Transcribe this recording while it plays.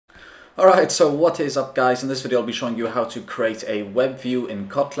Alright, so what is up guys? In this video I'll be showing you how to create a web view in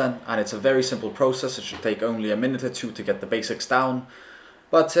Kotlin, and it's a very simple process. It should take only a minute or two to get the basics down,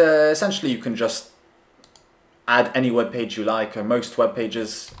 but essentially you can just add any web page you like, or most web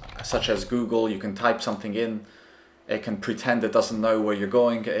pages such as Google. You can type something in, it can pretend it doesn't know where you're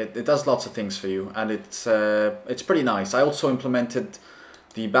going, it does lots of things for you, and it's pretty nice. I also implemented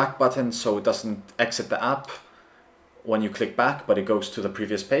the back button so it doesn't exit the app when you click back, but it goes to the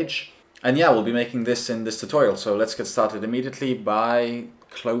previous page. And yeah, we'll be making this in this tutorial, so let's get started immediately by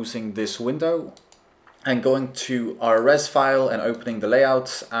closing this window and going to our res file and opening the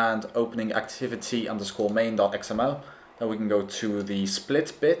layouts and opening activity_main.xml. Then we can go to the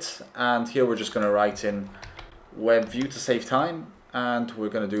split bit, and here we're just going to write in WebView to save time, and we're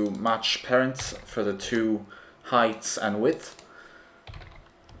going to do match parents for the two heights and width,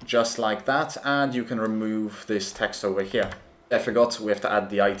 just like that. And you can remove this text over here. I forgot, we have to add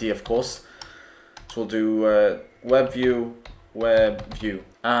the ID, of course. So we'll do WebView,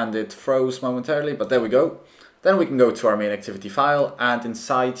 and it froze momentarily, but there we go. Then we can go to our main activity file, and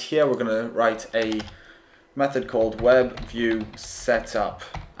inside here we're going to write a method called WebView setup,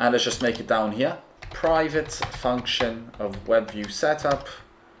 and let's just make it down here. Private function of WebView setup.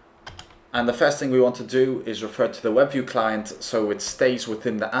 And the first thing we want to do is refer to the WebView client so it stays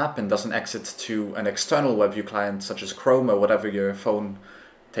within the app and doesn't exit to an external WebView client such as Chrome or whatever your phone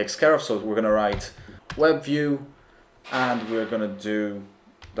takes care of. So we're going to write WebView, and we're going to do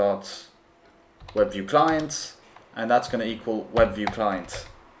dot WebView client, and that's going to equal WebView client,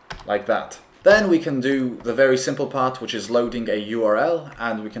 like that. Then we can do the very simple part, which is loading a URL,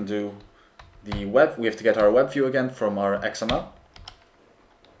 and we can do the web. We have to get our WebView again from our XML.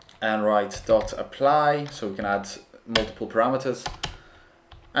 And write .apply, so we can add multiple parameters.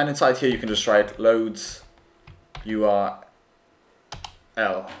 And inside here you can just write loads URL.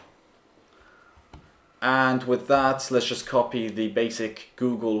 And with that, let's just copy the basic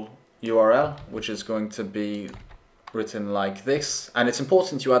Google URL, which is going to be written like this. And it's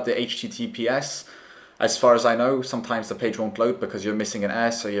important you add the HTTPS. As far as I know, sometimes the page won't load because you're missing an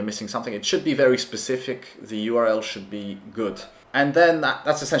S or you're missing something. It should be very specific. The URL should be good. And then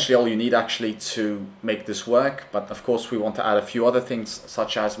that's essentially all you need actually to make this work. But of course we want to add a few other things,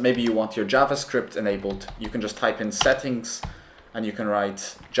 such as maybe you want your JavaScript enabled. You can just type in settings and you can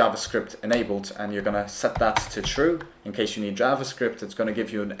write JavaScript enabled, and you're going to set that to true in case you need JavaScript. It's going to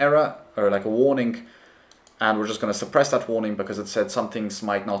give you an error or like a warning, and we're just going to suppress that warning because it said some things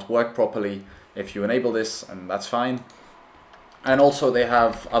might not work properly if you enable this, and that's fine. And also they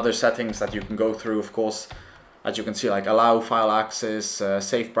have other settings that you can go through, of course. As you can see, like allow file access,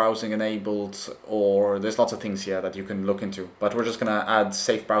 safe browsing enabled, or there's lots of things here that you can look into. But we're just going to add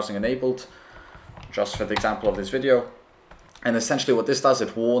safe browsing enabled, just for the example of this video. And essentially what this does,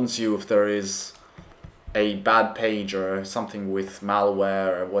 it warns you if there is a bad page or something with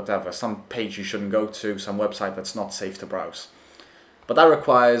malware or whatever, some page you shouldn't go to, some website that's not safe to browse. But that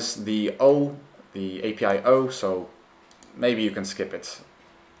requires the O, the API O, so maybe you can skip it.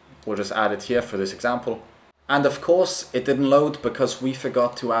 We'll just add it here for this example. And of course, it didn't load because we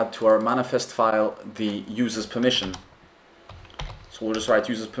forgot to add to our manifest file the user's permission. So we'll just write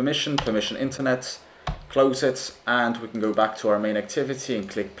user's permission, permission internet, close it, and we can go back to our main activity and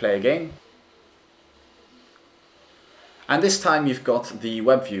click play again. And this time you've got the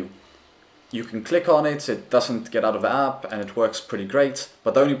web view. You can click on it, it doesn't get out of the app, and it works pretty great.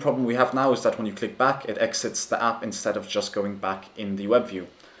 But the only problem we have now is that when you click back, it exits the app instead of just going back in the web view.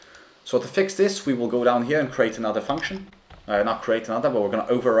 So to fix this, we will go down here and create another function. Not create another, but we're going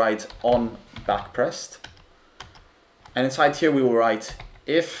to override on back pressed. And inside here we will write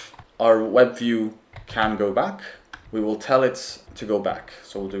if our web view can go back, we will tell it to go back.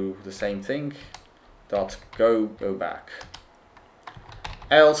 So we'll do the same thing, dot go back.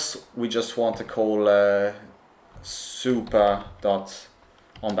 Else we just want to call super dot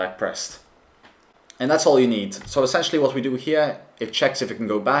on back pressed. And that's all you need. So essentially what we do here, it checks if it can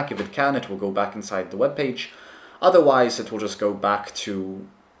go back. If it can, it will go back inside the web page. Otherwise, it will just go back to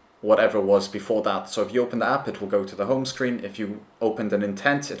whatever was before that. So if you open the app, it will go to the home screen. If you opened an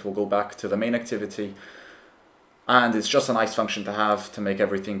intent, it will go back to the main activity. And it's just a nice function to have to make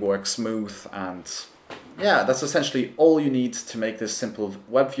everything work smooth. And yeah, that's essentially all you need to make this simple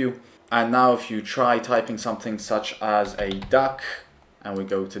web view. And now if you try typing something such as a duck, and we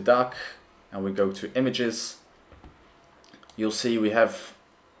go to duck, and we go to images, you'll see we have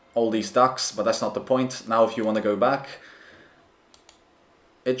all these ducks, but that's not the point. Now if you want to go back,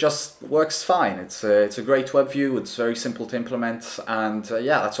 it just works fine. It's a great web view, it's very simple to implement, and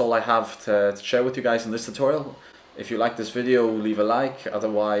yeah, that's all I have to share with you guys in this tutorial. If you like this video, leave a like,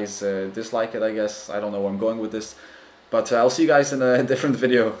 otherwise dislike it, I guess. I don't know where I'm going with this. But I'll see you guys in a different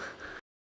video.